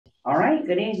All right,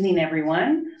 good evening,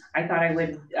 everyone. I thought I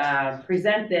would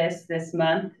present this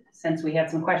month since we had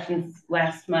some questions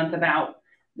last month about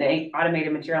the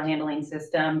automated material handling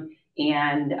system,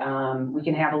 and we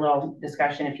can have a little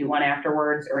discussion if you want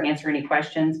afterwards or answer any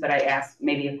questions, but I asked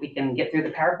maybe if we can get through the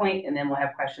PowerPoint and then we'll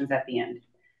have questions at the end.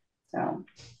 So,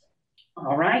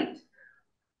 all right.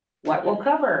 What we'll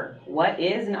cover: what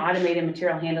is an automated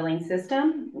material handling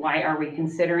system? Why are we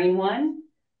considering one?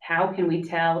 How can we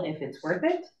tell if it's worth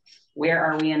it? Where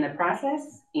are we in the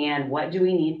process? And what do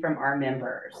we need from our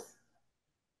members?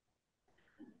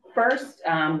 First,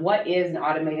 what is an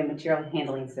automated material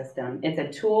handling system? It's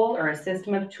a tool or a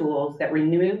system of tools that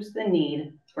removes the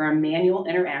need for a manual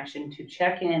interaction to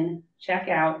check in, check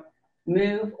out,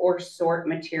 move, or sort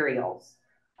materials.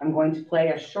 I'm going to play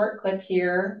a short clip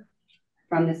here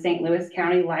from the St. Louis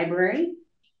County Library.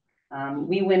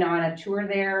 We went on a tour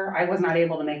there. I was not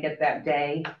able to make it that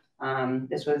day.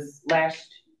 This was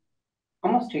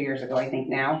almost 2 years ago, I think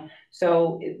now.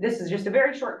 So this is just a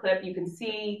very short clip. You can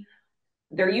see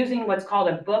they're using what's called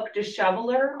a book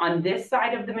disshoveler on this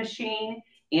side of the machine,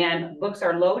 and books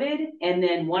are loaded, and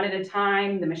then one at a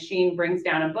time, the machine brings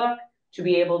down a book to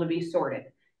be able to be sorted.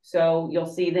 So you'll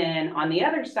see then on the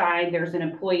other side, there's an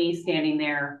employee standing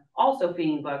there also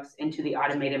feeding books into the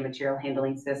automated material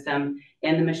handling system,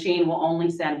 and the machine will only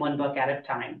send one book at a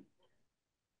time,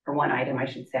 or one item, I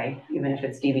should say. Even if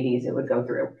it's DVDs, it would go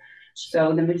through.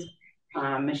 So the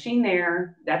machine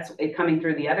there, that's it coming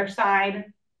through the other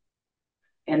side.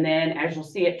 And then as you'll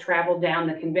see it travel down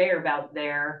the conveyor belt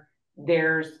there,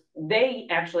 they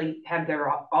actually have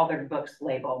all their books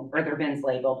labeled or their bins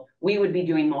labeled. We would be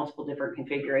doing multiple different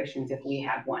configurations if we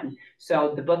had one.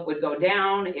 So the book would go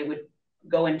down, it would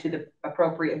go into the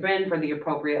appropriate bin for the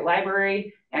appropriate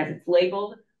library as it's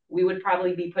labeled. We would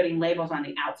probably be putting labels on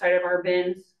the outside of our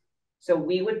bins, so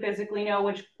we would physically know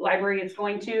which library it's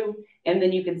going to, and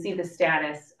then you can see the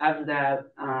status of the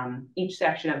each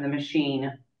section of the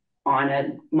machine on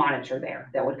a monitor there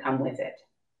that would come with it.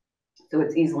 So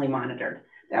it's easily monitored.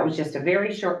 That was just a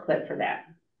very short clip for that.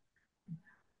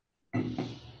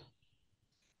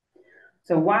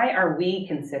 So why are we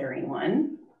considering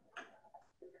one?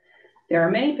 There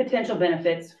are many potential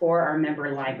benefits for our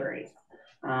member libraries.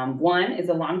 One is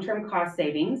a long-term cost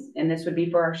savings, and this would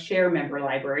be for our share member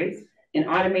libraries. An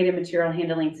automated material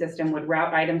handling system would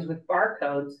route items with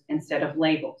barcodes instead of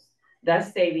labels,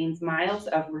 thus saving miles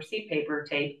of receipt paper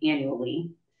tape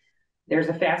annually. There's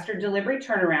a faster delivery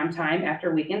turnaround time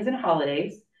after weekends and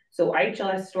holidays, so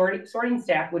IHLS sorting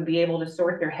staff would be able to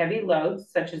sort their heavy loads,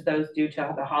 such as those due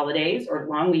to the holidays or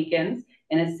long weekends,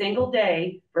 in a single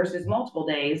day versus multiple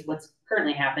days, what's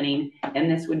currently happening,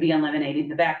 and this would be eliminating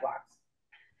the backlogs.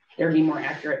 There'd be more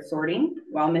accurate sorting.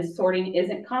 While missorting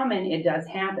isn't common, it does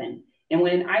happen. And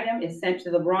when an item is sent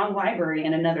to the wrong library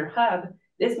in another hub,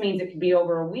 this means it could be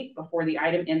over a week before the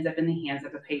item ends up in the hands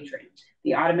of a patron.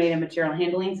 The automated material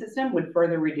handling system would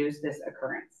further reduce this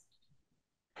occurrence.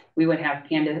 We would have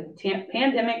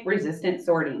pandemic-resistant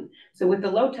sorting. So with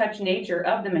the low-touch nature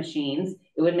of the machines,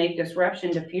 it would make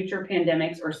disruption to future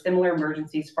pandemics or similar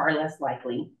emergencies far less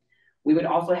likely. We would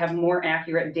also have more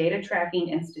accurate data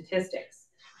tracking and statistics.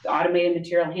 The automated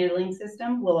material handling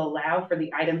system will allow for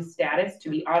the item's status to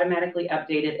be automatically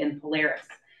updated in Polaris.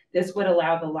 This would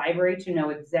allow the library to know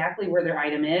exactly where their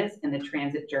item is in the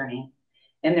transit journey.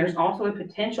 And there's also a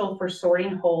potential for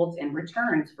sorting holds and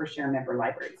returns for share member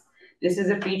libraries. This is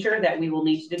a feature that we will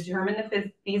need to determine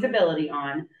the feasibility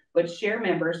on, but share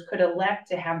members could elect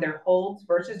to have their holds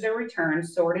versus their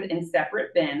returns sorted in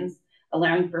separate bins,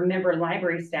 allowing for member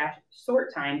library staff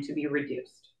sort time to be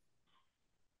reduced.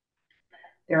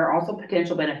 There are also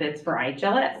potential benefits for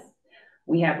IHLS.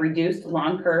 We have reduced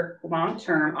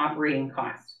long-term operating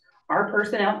costs. Our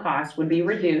personnel costs would be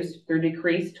reduced through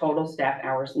decreased total staff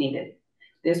hours needed.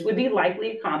 This would be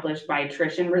likely accomplished by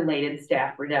attrition-related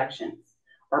staff reductions.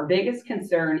 Our biggest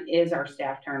concern is our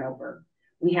staff turnover.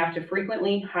 We have to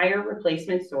frequently hire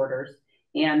replacement sorters,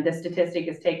 and the statistic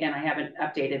is taken, I haven't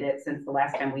updated it since the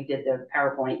last time we did the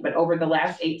PowerPoint, but over the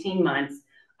last 18 months,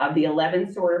 of the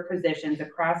 11 sorter positions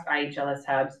across IHLS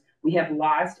hubs, we have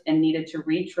lost and needed to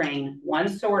retrain one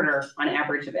sorter on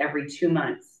average of every 2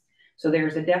 months. So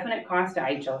there's a definite cost to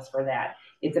IHLS for that.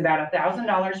 It's about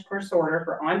 $1,000 per sorter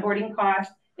for onboarding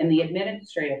costs and the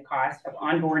administrative cost of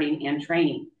onboarding and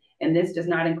training. And this does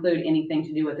not include anything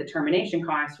to do with the termination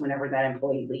cost whenever that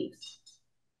employee leaves.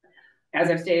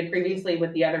 As I've stated previously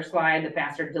with the other slide, the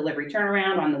faster delivery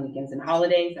turnaround on the weekends and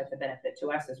holidays, that's a benefit to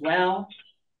us as well.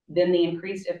 Then the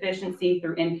increased efficiency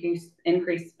through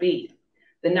increased speed.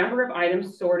 The number of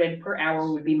items sorted per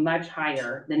hour would be much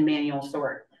higher than manual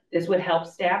sort. This would help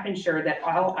staff ensure that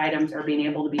all items are being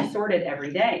able to be sorted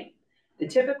every day. The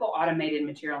typical automated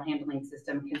material handling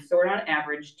system can sort on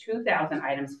average 2,000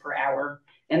 items per hour,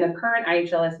 and the current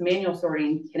IHLS manual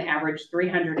sorting can average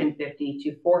 350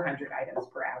 to 400 items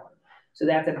per hour. So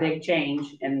that's a big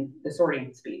change in the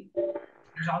sorting speed.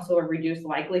 There's also a reduced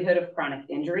likelihood of chronic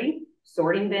injury.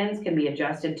 Sorting bins can be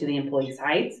adjusted to the employee's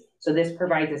heights, so this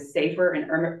provides a safer and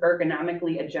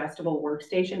ergonomically adjustable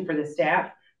workstation for the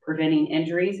staff, preventing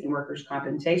injuries and workers'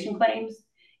 compensation claims.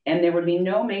 And there would be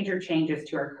no major changes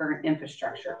to our current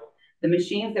infrastructure. The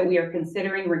machines that we are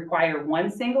considering require one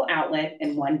single outlet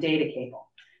and one data cable.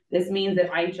 This means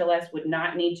that IHLS would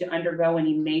not need to undergo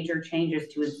any major changes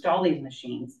to install these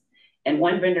machines. And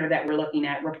one vendor that we're looking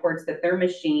at reports that their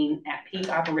machine at peak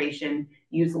operation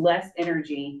used less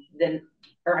energy than,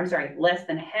 less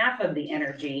than half of the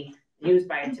energy used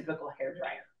by a typical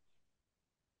hairdryer.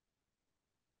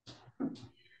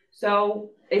 So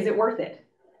is it worth it?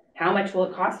 How much will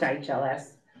it cost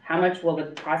IHLS? How much will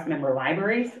it cost member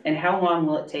libraries? And how long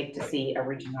will it take to see a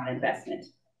return on investment?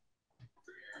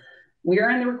 We are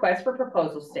in the request for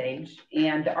proposal stage,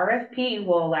 and the RFP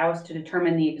will allow us to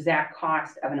determine the exact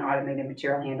cost of an automated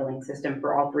material handling system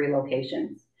for all 3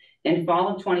 locations. In fall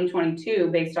of 2022,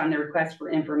 based on the request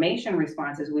for information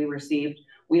responses we received,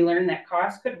 we learned that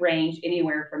costs could range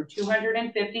anywhere from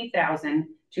 $250,000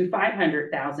 to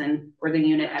 $500,000 for the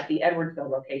unit at the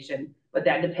Edwardsville location, but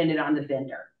that depended on the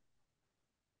vendor.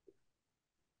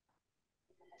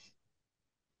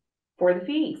 For the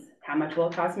fees, how much will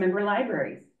it cost member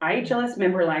libraries? IHLS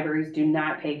member libraries do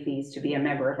not pay fees to be a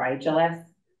member of IHLS.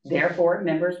 Therefore,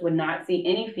 members would not see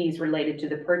any fees related to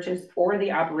the purchase or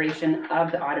the operation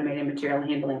of the automated material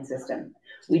handling system.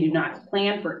 We do not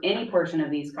plan for any portion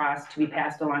of these costs to be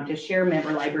passed along to share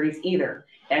member libraries either,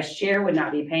 as share would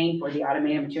not be paying for the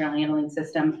automated material handling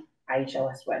system,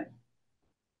 IHLS would.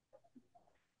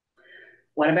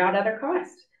 What about other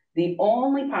costs? The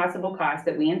only possible costs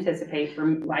that we anticipate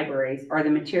from libraries are the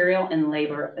material and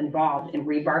labor involved in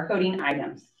rebarcoding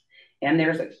items. And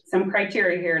there's some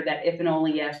criteria here that if and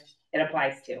only if it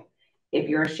applies to. If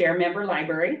you're a share member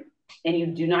library and you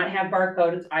do not have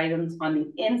barcoded items on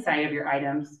the inside of your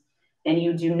items, and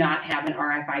you do not have an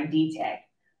RFID tag,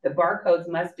 the barcodes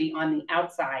must be on the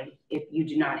outside if you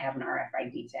do not have an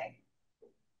RFID tag.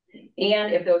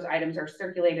 And if those items are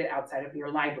circulated outside of your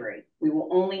library, we will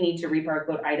only need to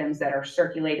rebarcode items that are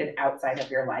circulated outside of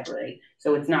your library.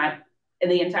 So it's not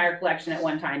the entire collection at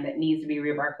one time that needs to be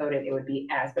rebarcoded, it would be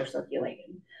as they're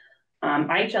circulated.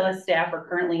 IHLS staff are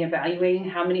currently evaluating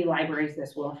how many libraries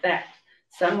this will affect.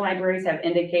 Some libraries have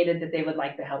indicated that they would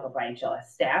like the help of IHLS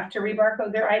staff to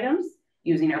rebarcode their items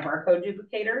using our barcode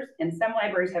duplicators, and some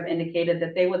libraries have indicated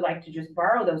that they would like to just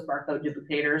borrow those barcode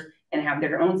duplicators and have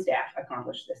their own staff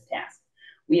accomplish this task.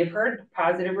 We have heard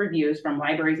positive reviews from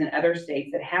libraries in other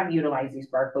states that have utilized these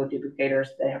barcode duplicators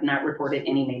that have not reported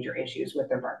any major issues with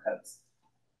their barcodes.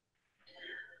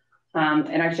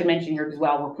 And I should mention here as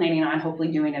well, we're planning on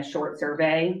hopefully doing a short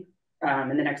survey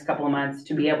in the next couple of months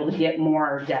to be able to get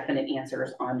more definite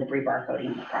answers on the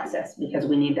rebarcoding process, because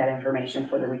we need that information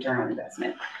for the return on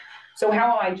investment. So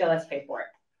how will IHLS pay for it?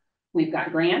 We've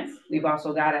got grants. We've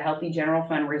also got a healthy general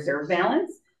fund reserve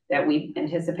balance that we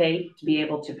anticipate to be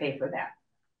able to pay for that.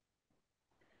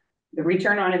 The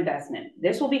return on investment.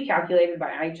 This will be calculated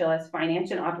by IHLS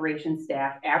finance and operations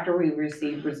staff after we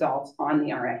receive results on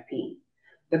the RFP.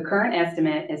 The current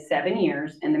estimate is 7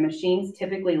 years, and the machines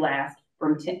typically last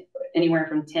from anywhere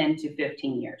from 10 to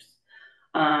 15 years.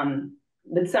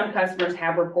 But some customers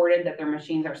have reported that their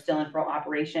machines are still in full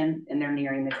operation and they're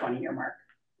nearing the 20-year mark.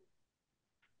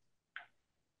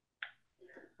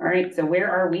 All right, so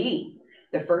where are we?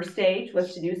 The first stage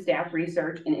was to do staff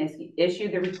research and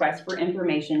issue the request for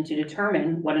information to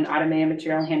determine what an automated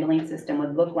material handling system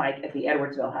would look like at the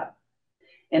Edwardsville hub.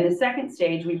 In the second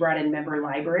stage, we brought in member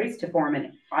libraries to form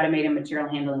an automated material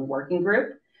handling working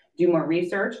group, do more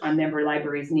research on member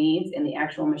libraries' needs and the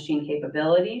actual machine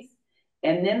capabilities.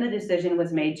 And then the decision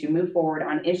was made to move forward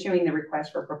on issuing the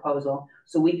request for proposal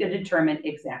so we could determine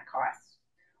exact costs.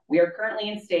 We are currently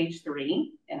in stage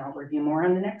 3, and I'll review more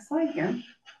on the next slide here.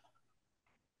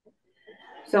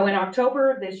 So in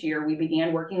October of this year, we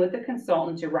began working with a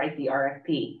consultant to write the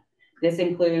RFP. This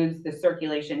includes the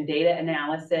circulation data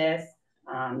analysis,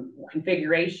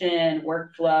 configuration,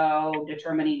 workflow,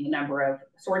 determining the number of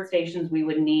sort stations we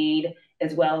would need,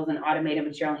 as well as an automated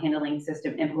material handling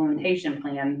system implementation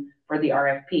plan for the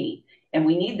RFP. And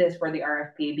we need this for the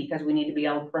RFP because we need to be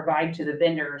able to provide to the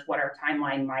vendors what our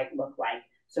timeline might look like.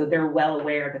 So they're well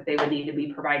aware that they would need to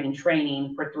be providing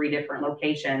training for 3 different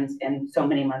locations and so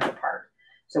many months apart.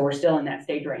 So we're still in that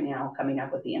stage right now, coming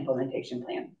up with the implementation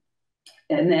plan.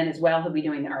 And then as well, he'll be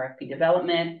doing the RFP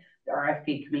development, the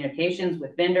RFP communications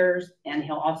with vendors, and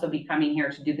he'll also be coming here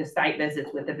to do the site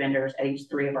visits with the vendors at each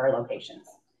 3 of our locations.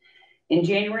 In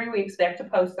January, we expect to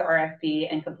post the RFP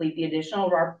and complete the additional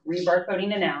rebar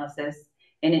coating analysis.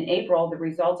 And in April, the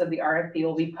results of the RFP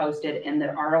will be posted and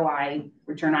the ROI,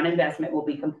 return on investment, will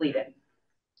be completed.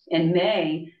 In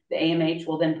May, the AMH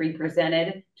will then be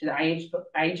presented to the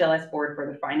IHLS board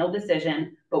for the final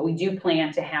decision, but we do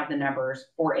plan to have the numbers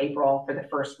for April for the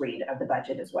first read of the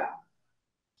budget as well.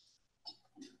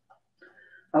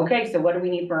 Okay, so what do we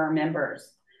need for our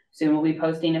members? Soon we'll be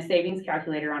posting a savings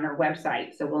calculator on our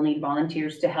website, so we'll need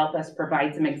volunteers to help us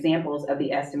provide some examples of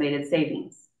the estimated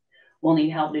savings. We'll need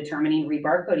help determining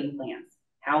rebar coating plans.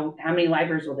 How many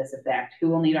libraries will this affect? Who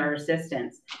will need our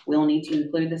assistance? We'll need to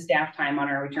include the staff time on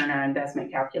our return on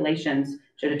investment calculations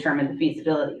to determine the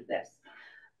feasibility of this.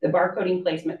 The barcoding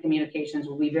placement communications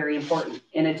will be very important.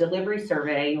 In a delivery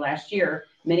survey last year,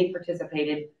 many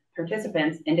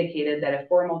participants indicated that if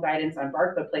formal guidance on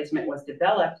barcode placement was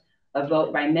developed, a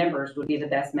vote by members would be the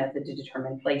best method to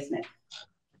determine placement.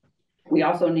 We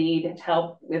also need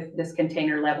help with this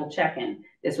container level check-in.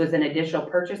 This was an additional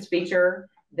purchase feature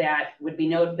that would be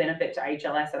no benefit to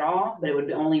IHLS at all, but it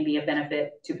would only be a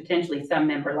benefit to potentially some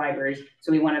member libraries. So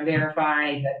we want to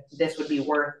verify that this would be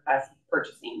worth us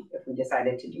purchasing if we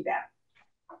decided to do that.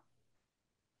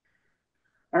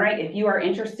 All right, if you are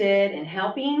interested in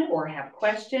helping or have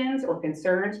questions or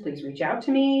concerns, please reach out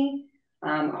to me.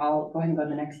 I'll go ahead and go to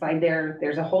the next slide there.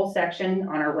 There's a whole section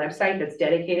on our website that's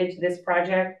dedicated to this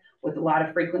project with a lot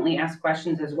of frequently asked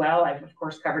questions as well. I've of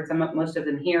course covered most of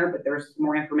them here, but there's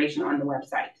more information on the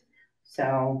website.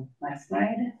 So last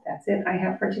slide, that's it I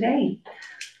have for today.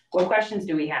 What questions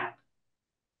do we have?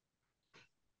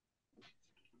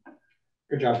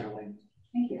 Good job, Colleen.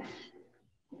 Thank you.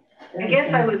 I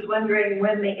guess I was wondering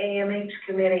when the AMH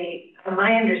committee,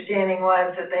 my understanding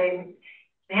was that they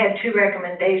had 2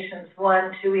 recommendations,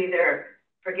 one to either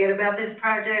forget about this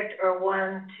project or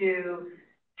one to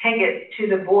take it to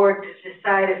the board to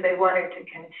decide if they wanted to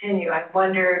continue. I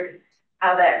wondered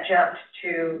how that jumped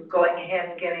to going ahead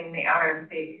and getting the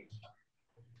RFP.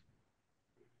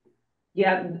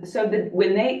 Yeah, so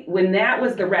when that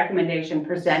was the recommendation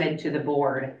presented to the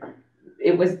board,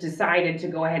 it was decided to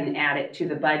go ahead and add it to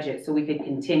the budget so we could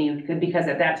continue, because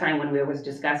at that time when it was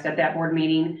discussed at that board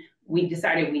meeting, we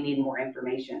decided we need more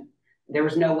information. There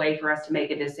was no way for us to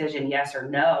make a decision yes or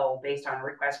no based on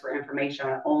request for information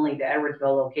on only the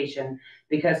Edwardsville location,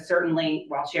 because certainly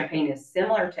while Champaign is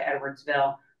similar to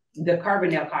Edwardsville, the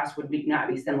Carbondale cost would not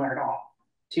be similar at all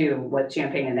to what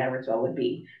Champaign and Edwardsville would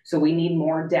be. So we need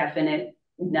more definite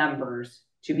numbers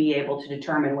to be able to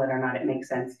determine whether or not it makes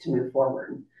sense to move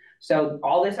forward. So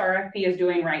all this RFP is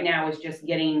doing right now is just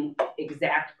getting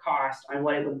exact cost on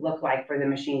what it would look like for the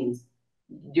machines.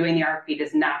 Doing the RFP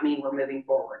does not mean we're moving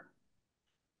forward.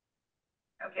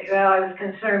 Okay, well, I was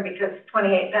concerned because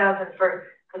 $28,000 for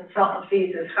consultant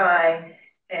fees is high,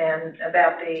 and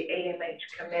about the AMH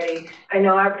committee. I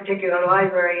know our particular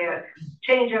library, a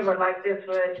changeover like this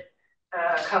would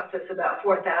cost us about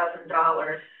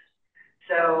 $4,000.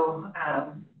 So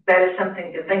that is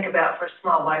something to think about for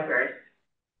small libraries.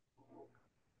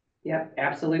 Yep,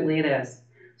 absolutely it is.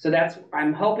 So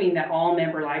I'm hoping that all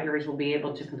member libraries will be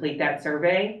able to complete that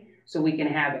survey so we can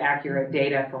have accurate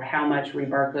data for how much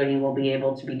rebar coating we'll be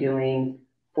able to be doing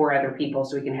for other people,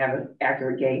 so we can have an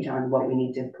accurate gauge on what we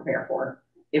need to prepare for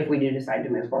if we do decide to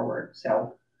move forward.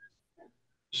 So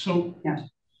yeah.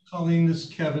 Colleen, this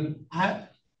is Kevin. I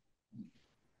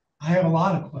have a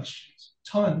lot of questions,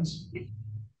 tons.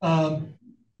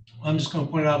 I'm just going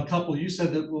to point out a couple. You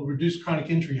said that we'll reduce chronic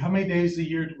injury. How many days a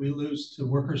year do we lose to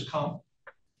workers' comp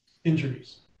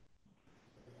injuries?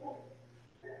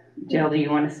 Jill, do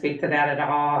you want to speak to that at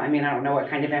all? I mean, I don't know what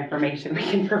kind of information we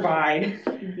can provide.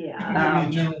 Yeah.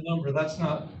 Give me a general number. That's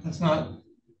not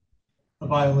a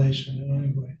violation in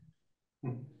any way.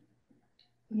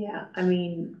 Yeah, I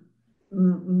mean,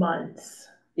 months.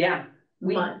 Yeah.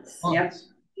 Months. Yep.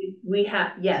 We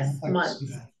have, yes, months.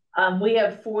 We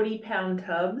have 40-pound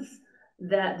tubs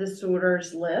that the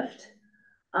sorters lift,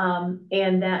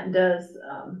 and that does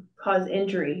cause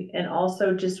injury. And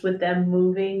also just with them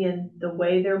moving and the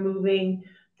way they're moving,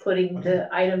 putting the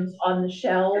items on the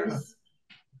shelves.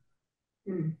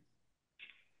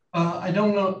 I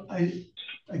don't know.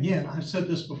 Again, I've said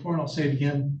this before and I'll say it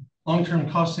again. Long-term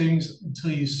cost savings,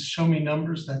 until you show me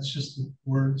numbers, that's just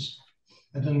words.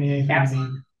 That doesn't mean anything to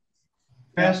me.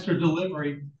 Faster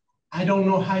delivery. I don't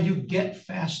know how you get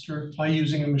faster by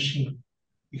using a machine,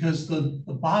 because the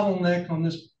bottleneck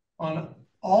on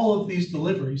all of these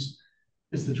deliveries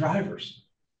is the drivers.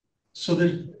 So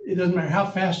it doesn't matter how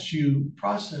fast you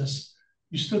process,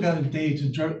 you still got a day to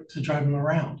drive them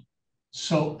around.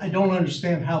 So I don't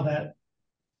understand how that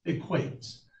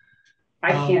equates.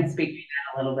 I can speak to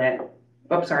that a little bit.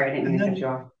 Oh, sorry, I didn't mean to cut you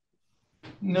off.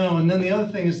 No, and then the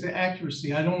other thing is the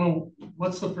accuracy. I don't know,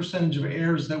 what's the percentage of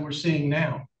errors that we're seeing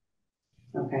now?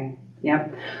 Okay,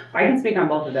 yep. I can speak on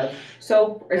both of those.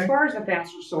 So as far as the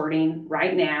faster sorting,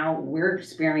 right now, we're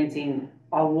experiencing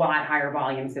a lot higher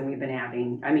volumes than we've been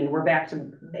having. I mean, we're back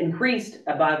to increased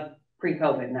above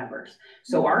pre-COVID numbers.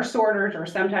 So our sorters are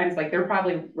sometimes like, they're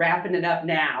probably wrapping it up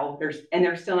now.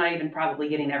 They're still not even probably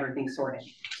getting everything sorted.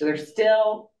 So there's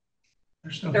still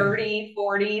 30,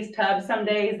 40s tubs some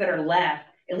days that are left,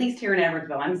 at least here in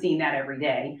Edwardsville. I'm seeing that every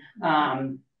day.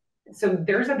 So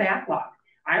there's a backlog.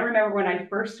 I remember when I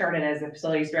first started as a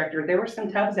facilities director, there were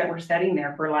some tubs that were sitting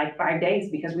there for like 5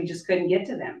 days because we just couldn't get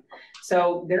to them.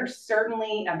 So there's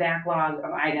certainly a backlog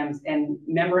of items, and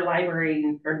member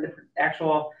library or the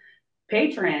actual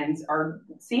patrons are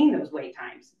seeing those wait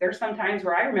times. There's some times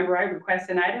where I remember I request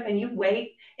an item and you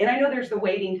wait, and I know there's the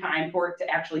waiting time for it to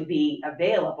actually be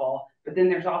available, but then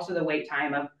there's also the wait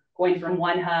time of going from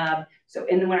one hub. So,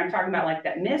 and then when I'm talking about like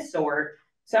that missort,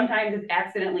 sometimes it's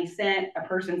accidentally sent, a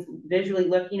person's visually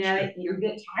looking at it, you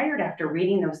get tired after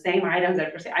reading those same items.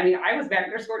 I mean, I was back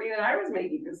there sorting and I was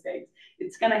making mistakes.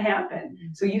 It's gonna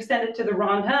happen. So you send it to the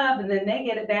wrong hub and then they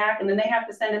get it back and then they have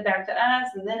to send it back to us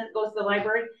and then it goes to the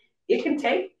library. It can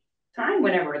take time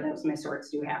whenever those missorts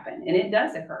do happen, and it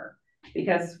does occur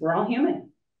because we're all human.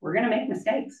 We're gonna make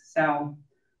mistakes. So,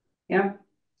 yeah.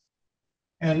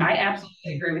 And I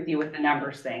absolutely agree with you with the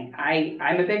numbers thing.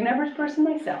 I'm a big numbers person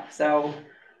myself, so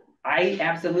I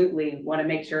absolutely want to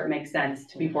make sure it makes sense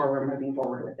before we're moving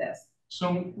forward with this.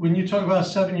 So when you talk about a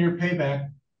 7-year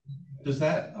payback,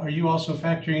 are you also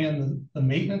factoring in the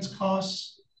maintenance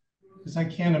costs? Because I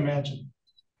can't imagine.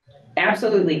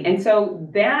 Absolutely. And so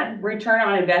that return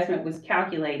on investment was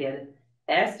calculated,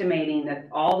 estimating that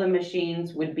all the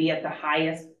machines would be at the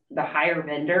higher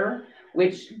vendor,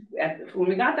 which when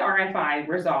we got the RFI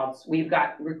results, we've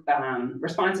got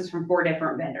responses from 4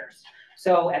 different vendors.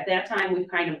 So at that time, we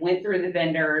kind of went through the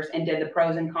vendors and did the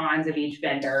pros and cons of each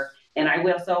vendor. And I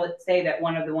will say that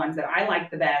one of the ones that I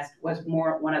liked the best was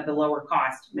one of the lower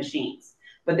cost machines.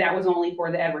 But that was only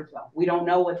for the Edwardsville. We don't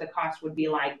know what the cost would be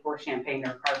like for Champaign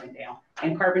or Carbondale.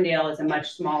 And Carbondale is a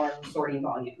much smaller sorting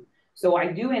volume. So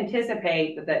I do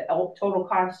anticipate that the total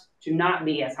cost to not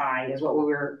be as high as what we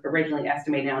were originally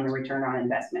estimating on the return on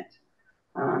investment.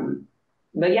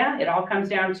 But yeah, it all comes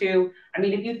down to, I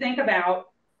mean, if you think about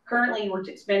currently we're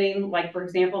spending, like, for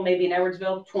example, maybe in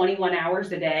Edwardsville, 21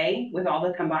 hours a day with all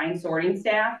the combined sorting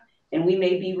staff, and we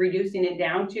may be reducing it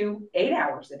down to 8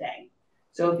 hours a day.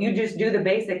 So if you just do the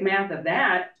basic math of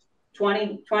that,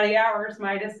 20 hours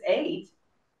minus 8,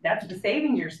 that's the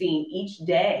savings you're seeing each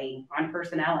day on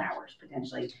personnel hours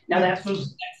potentially. Now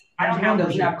I don't have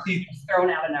those numbers, just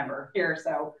throwing out a number here,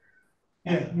 so.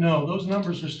 Yeah, no, those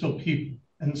numbers are still people.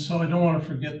 And so I don't want to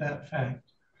forget that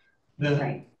fact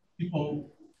that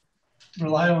people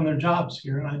rely on their jobs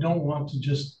here. And I don't want to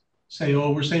just say,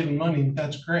 oh, we're saving money.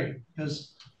 That's great,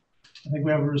 because I think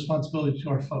we have a responsibility to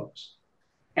our folks.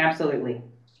 Absolutely.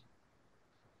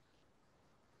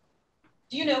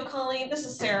 Do you know, Colleen, this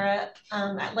is Sarah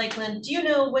at Lakeland. Do you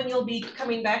know when you'll be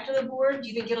coming back to the board? Do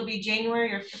you think it'll be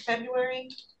January or February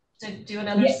to do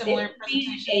another similar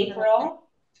presentation? April.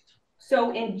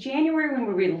 So in January, when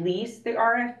we release the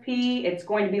RFP, it's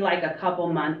going to be like a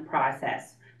couple-month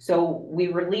process. So we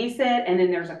release it, and then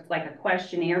there's like a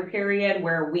questionnaire period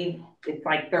where it's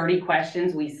like 30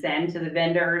 questions we send to the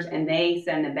vendors, and they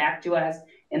send them back to us,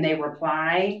 and they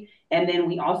reply. And then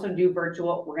we also do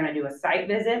virtual. We're going to do a site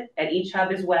visit at each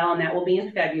hub as well, and that will be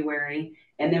in February.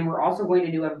 And then we're also going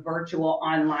to do a virtual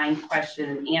online question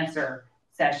and answer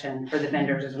session for the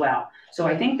vendors as well. So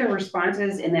I think the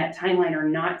responses in that timeline are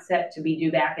not set to be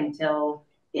due back until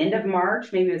end of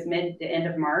March, maybe it was mid to end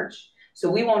of March. So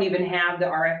we won't even have the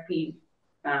RFP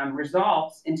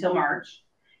results until March.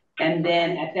 And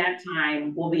then at that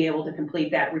time, we'll be able to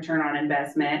complete that return on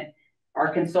investment.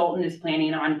 Our consultant is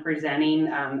planning on presenting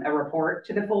a report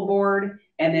to the full board,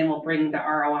 and then we'll bring the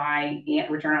ROI and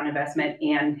return on investment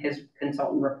and his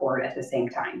consultant report at the same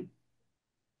time.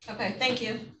 Okay, thank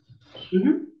you.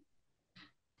 Mm-hmm.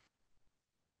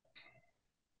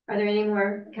 Are there any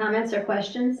more comments or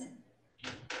questions?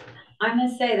 I'm going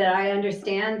to say that I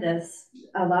understand this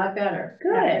a lot better.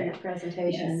 Good. After your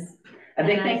presentation. Yes. A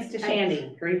big thanks to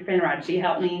Shandy, Finrod. She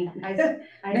helped me make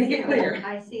it clear.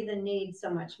 I see the need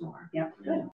so much more. Yep. Good.